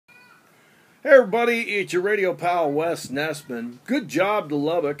Hey everybody, it's your radio pal Wes Nessman. Good job to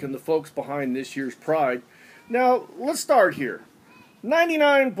Lubbock and the folks behind this year's Pride. Now, let's start here.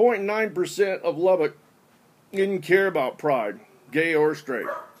 99.9% of Lubbock didn't care about Pride, gay or straight.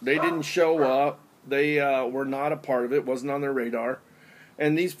 They didn't show up. They were not a part of it. It wasn't on their radar.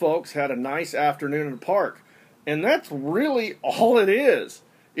 And these folks had a nice afternoon in the park. And that's really all it is.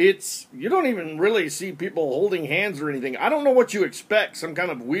 You don't even really see people holding hands or anything. I don't know what you expect, some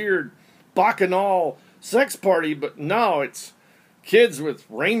kind of weird bacchanal sex party, but no, it's kids with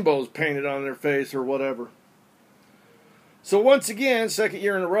rainbows painted on their face or whatever. So once again, second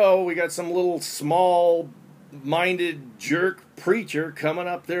year in a row, we got some little small-minded jerk preacher coming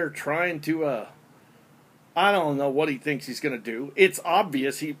up there trying to, I don't know what he thinks he's going to do. It's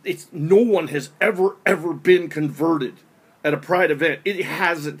obvious. No one has ever been converted at a Pride event. It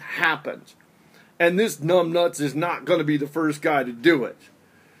hasn't happened. And this numbnuts is not going to be the first guy to do it.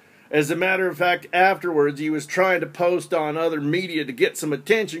 As a matter of fact, afterwards, he was trying to post on other media to get some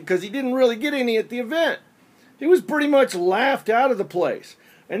attention because he didn't really get any at the event. He was pretty much laughed out of the place.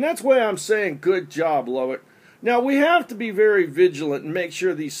 And that's why I'm saying good job, Lubbock. Now, we have to be very vigilant and make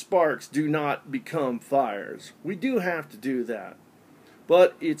sure these sparks do not become fires. We do have to do that.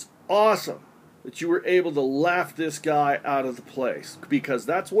 But it's awesome that you were able to laugh this guy out of the place, because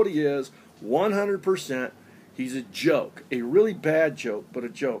that's what he is, 100%. He's a joke, a really bad joke, but a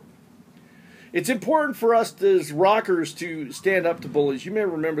joke. It's important for us as rockers to stand up to bullies. You may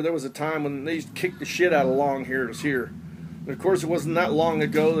remember there was a time when they used to kick the shit out of long hairs here. And of course, it wasn't that long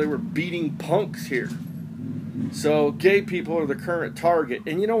ago they were beating punks here. So gay people are the current target.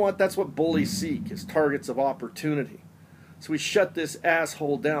 And you know what? That's what bullies seek, is targets of opportunity. So we shut this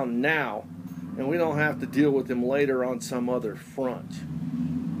asshole down now, and we don't have to deal with him later on some other front.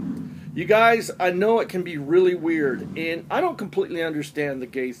 You guys, I know it can be really weird, and I don't completely understand the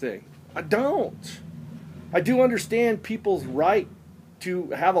gay thing. I don't. I do understand people's right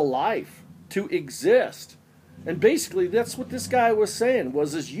to have a life, to exist. And basically, that's what this guy was saying,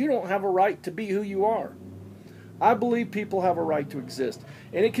 is you don't have a right to be who you are. I believe people have a right to exist.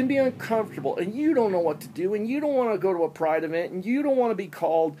 And it can be uncomfortable, and you don't know what to do, and you don't want to go to a Pride event, and you don't want to be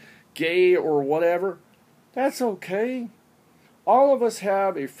called gay or whatever. That's okay. All of us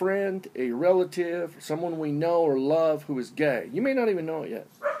have a friend, a relative, someone we know or love who is gay. You may not even know it yet.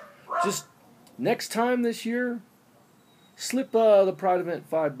 Just next time this year, slip the Pride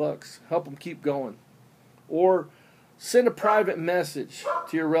event $5. Help them keep going. Or send a private message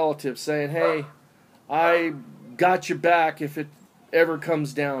to your relative saying, hey, I got you back if it ever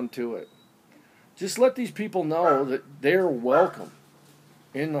comes down to it. Just let these people know that they're welcome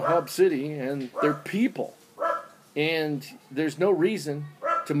in the hub city and they're people. And there's no reason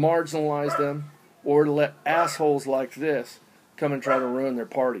to marginalize them or to let assholes like this come and try to ruin their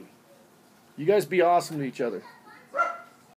party. You guys be awesome to each other.